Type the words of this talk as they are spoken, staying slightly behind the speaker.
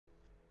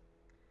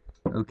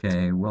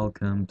Okay,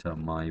 welcome to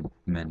my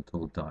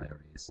mental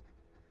diaries.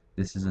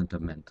 This isn't a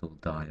mental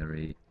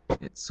diary,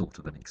 it's sort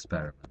of an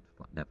experiment,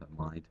 but never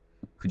mind.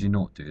 Could you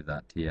not do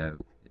that, Tio?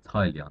 It's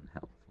highly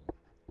unhelpful.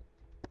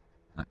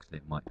 Actually,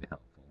 it might be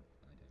helpful.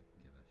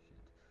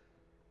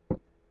 I don't give a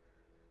shit.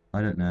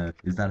 I don't know.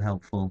 Is that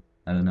helpful?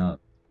 I don't know.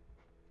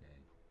 Okay.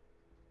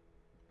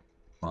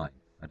 Fine.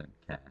 I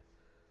don't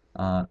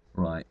care.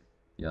 Right.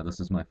 Yeah, this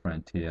is my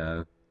friend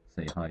Tio.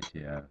 Say hi,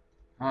 Tio.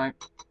 Hi.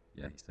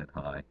 Yeah, he said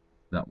hi.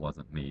 That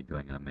wasn't me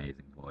doing an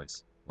amazing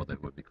voice, although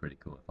it would be pretty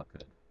cool if I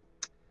could.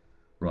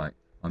 Right,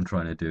 I'm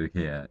trying to do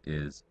here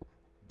is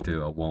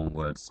do a one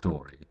word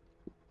story,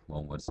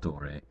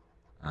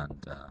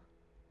 and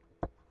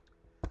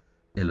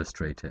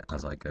illustrate it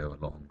as I go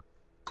along.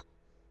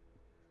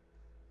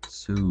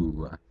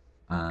 So,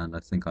 and I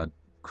think I'd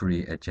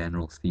create a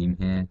general theme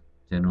here.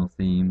 General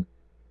theme.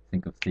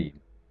 Think of theme.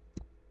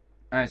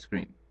 Ice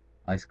cream.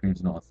 Ice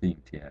cream's not a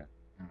theme, Tio.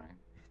 Alright.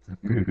 It's a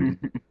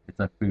food. It's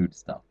a food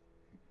stuff.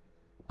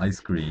 Ice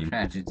cream.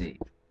 Tragedy.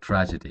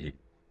 Tragedy.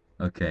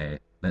 Okay,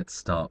 let's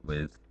start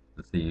with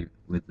the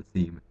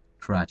theme.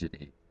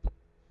 Tragedy.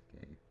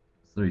 Okay,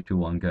 3, 2,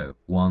 1, go.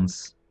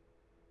 Once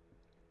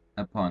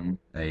Upon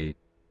a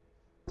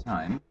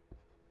time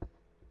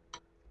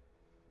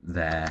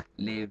there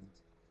lived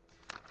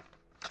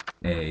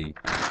a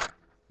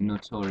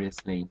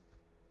notoriously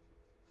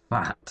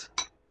fat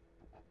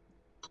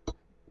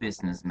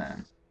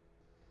businessman.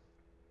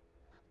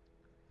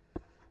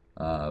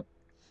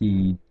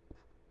 He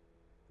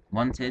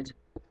Wanted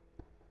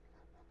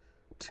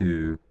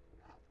to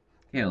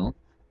kill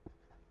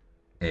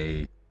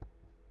a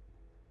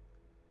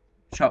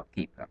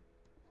shopkeeper.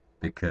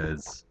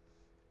 because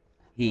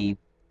He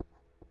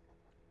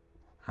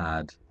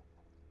had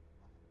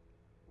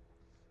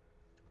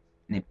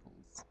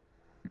nipples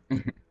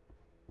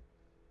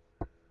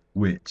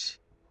which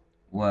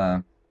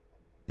were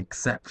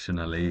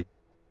exceptionally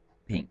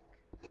pink.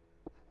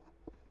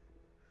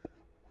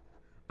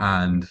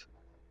 and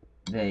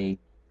They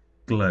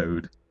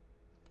glowed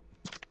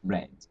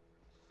red.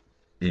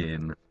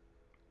 in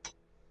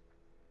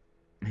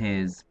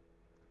His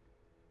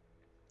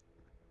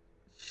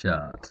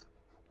shirt.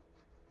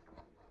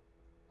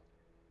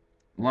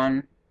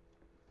 one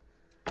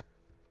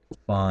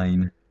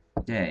Fine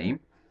day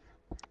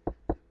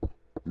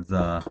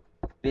the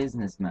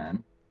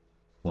businessman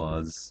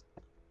was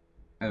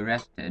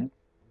arrested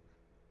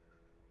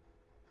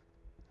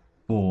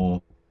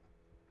for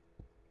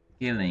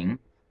killing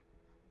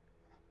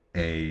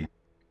a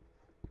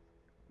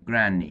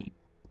granny.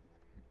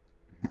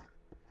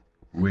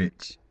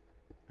 which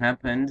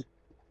Happened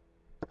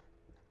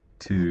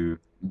to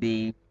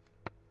be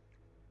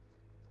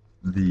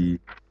the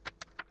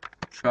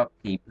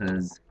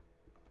shopkeeper's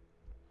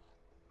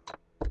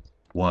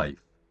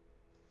wife.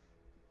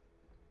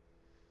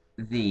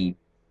 The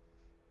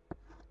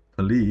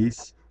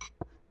Police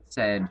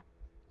said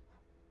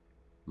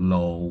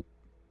lol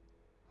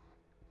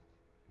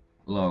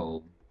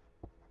lol.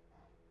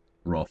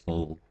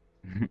 ruffle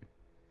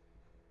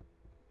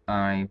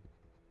I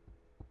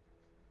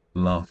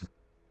love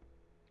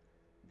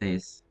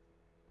this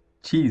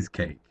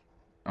cheesecake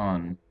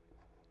on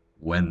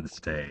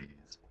Wednesdays.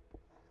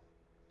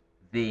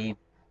 the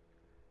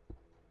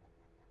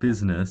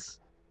Business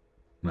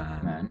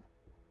man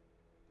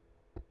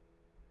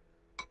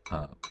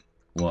man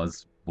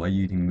was why are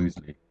you eating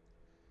muesli?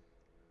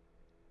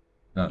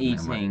 Oh,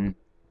 never mind. eating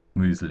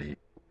Muesli.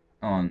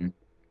 on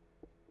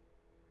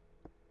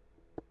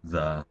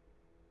The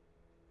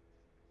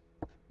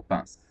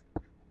bus,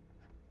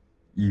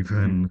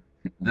 even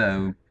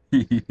though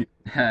he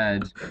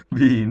had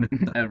been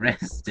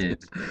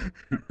arrested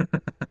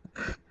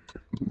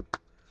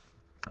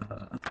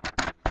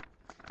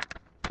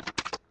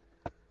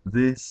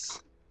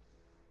this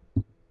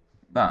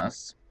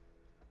bus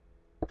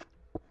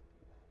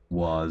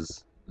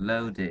was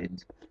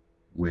loaded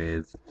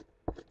with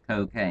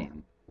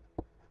cocaine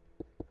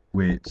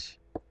which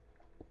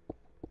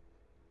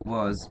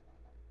was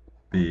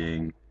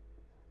being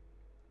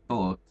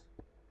bought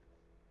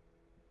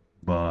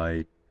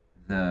by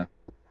the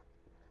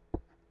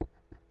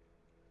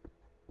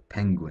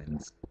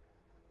penguins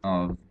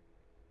of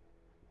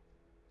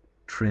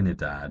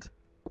Trinidad.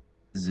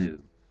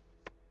 zoo.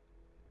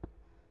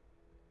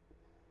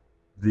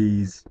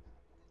 These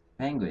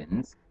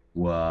Penguins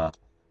were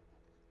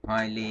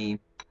highly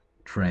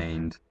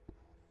trained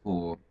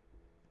for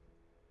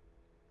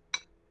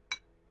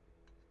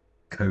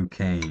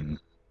cocaine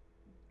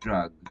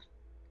drug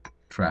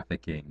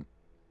trafficking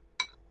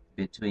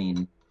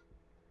between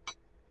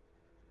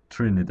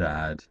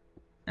Trinidad,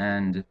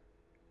 and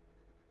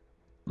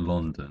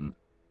London,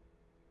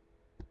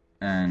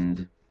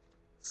 and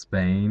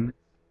Spain,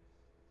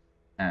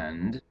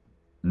 and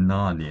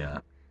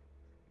Narnia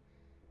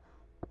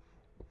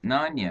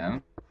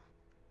Narnia,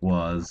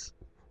 was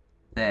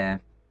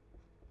their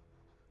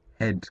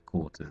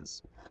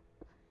headquarters.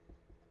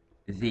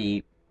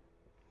 the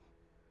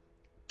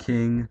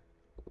King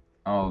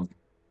of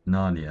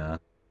Narnia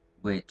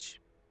which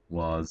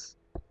was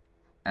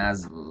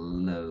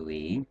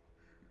Asloe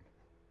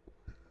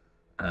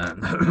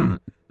The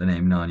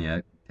name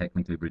Narnia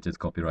technically breaches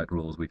copyright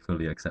rules. We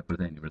fully accept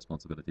with any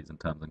responsibilities and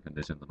terms and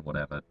conditions and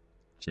whatever.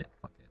 Shit,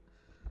 fuck it.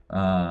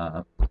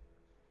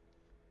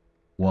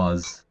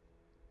 Was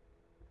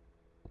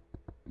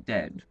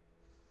Dead.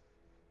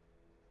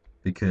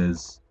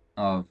 Because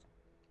Of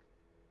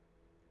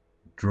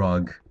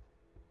drug.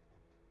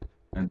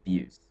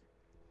 abuse.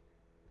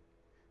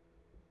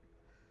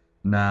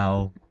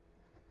 Now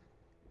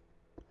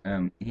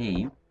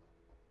He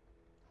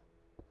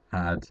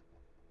had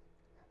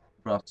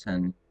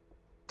rotten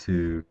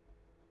to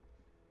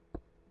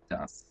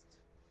dust.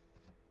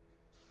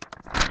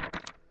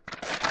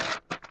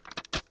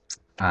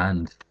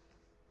 and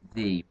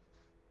The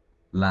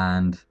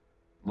land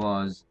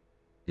was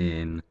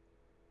in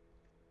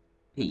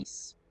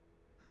peace.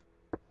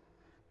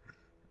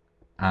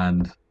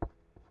 and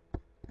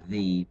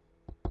The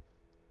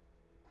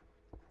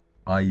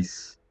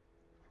ice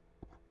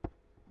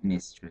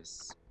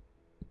mistress.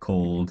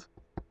 called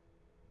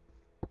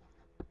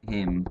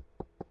Him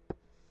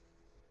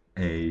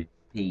a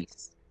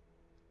peace.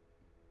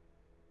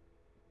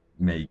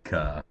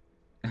 maker.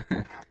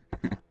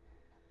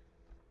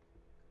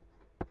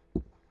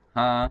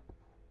 Ha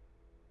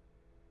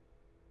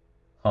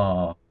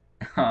Ha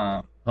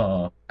ha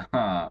ha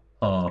ha.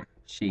 ha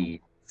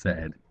She.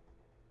 said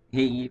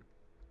He.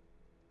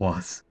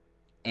 was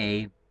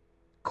A.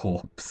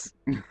 corpse.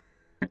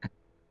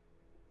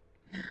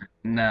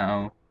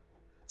 Now.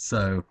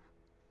 So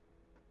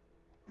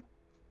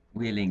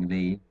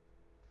Willingly.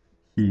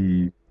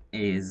 he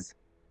Is.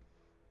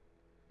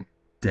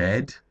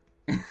 dead.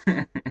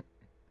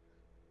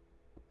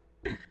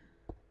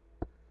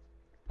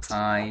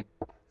 I.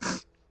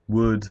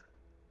 Would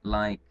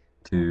Like.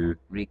 to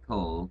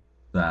Recall.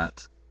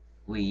 that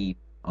We.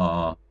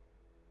 are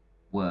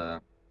Were.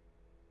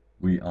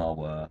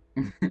 were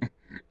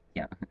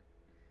Yeah.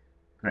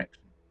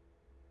 Correction.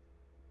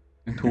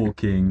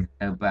 talking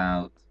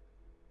About.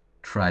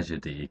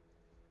 tragedy.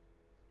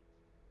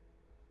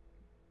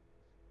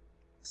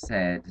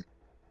 Said.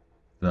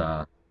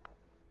 The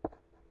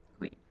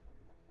Queen.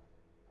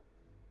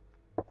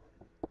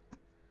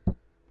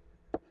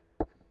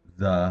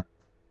 the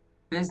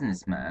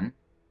Businessman.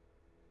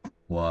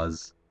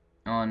 was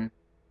On.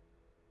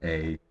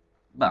 a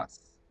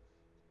Bus.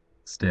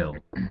 still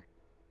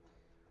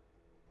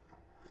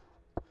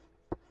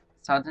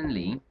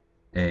Suddenly.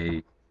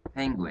 a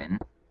Penguin.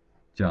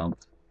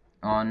 jumped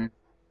On.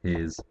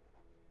 his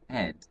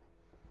Head.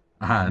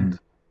 hand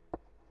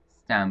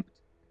Stamped.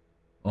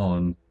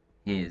 on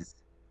His.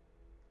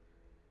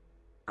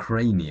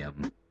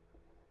 cranium.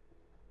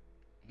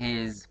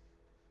 His.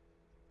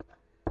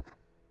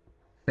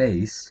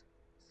 Face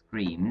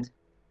Screamed.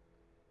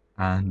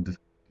 and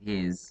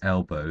His.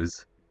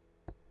 elbows,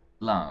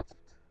 Laughed.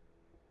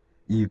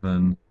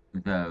 even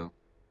Though.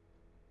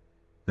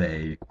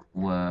 they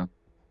Were.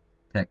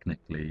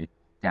 technically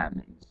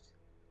Damaged.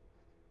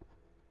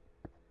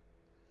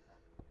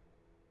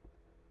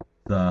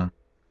 the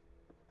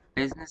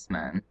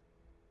Businessman.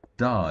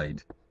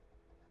 died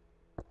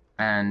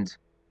And.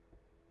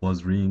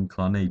 was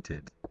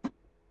reincarnated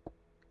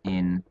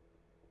In.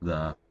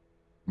 the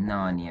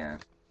Narnia.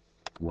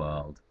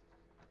 world.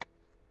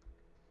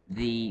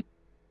 The.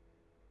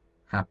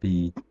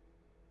 Happy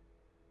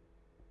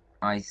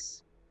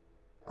Ice.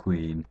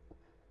 Queen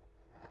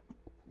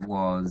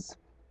Was.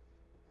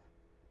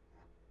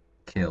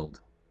 killed.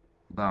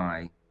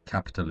 By.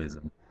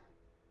 Capitalism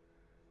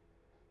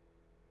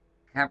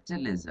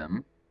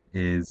Capitalism.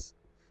 is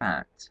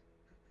Fact.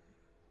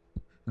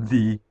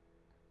 the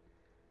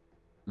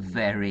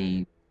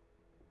Very.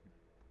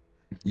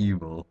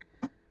 evil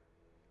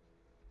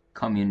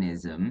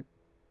Communism.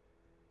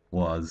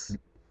 was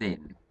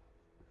Thin.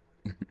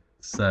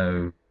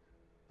 so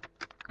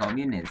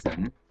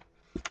Communism.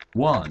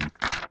 one.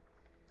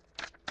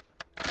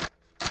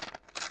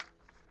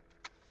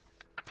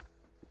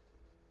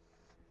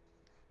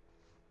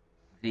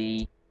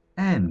 The.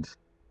 End.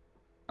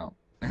 Oh.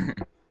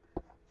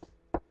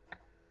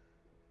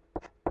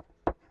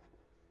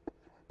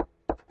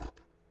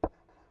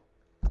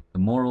 The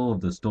moral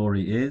of the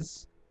story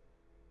is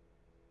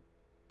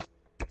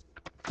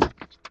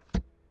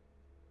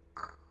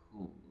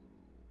Cool.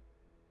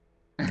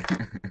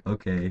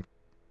 okay.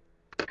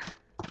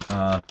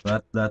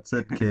 That's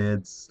it,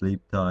 kids.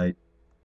 Sleep tight.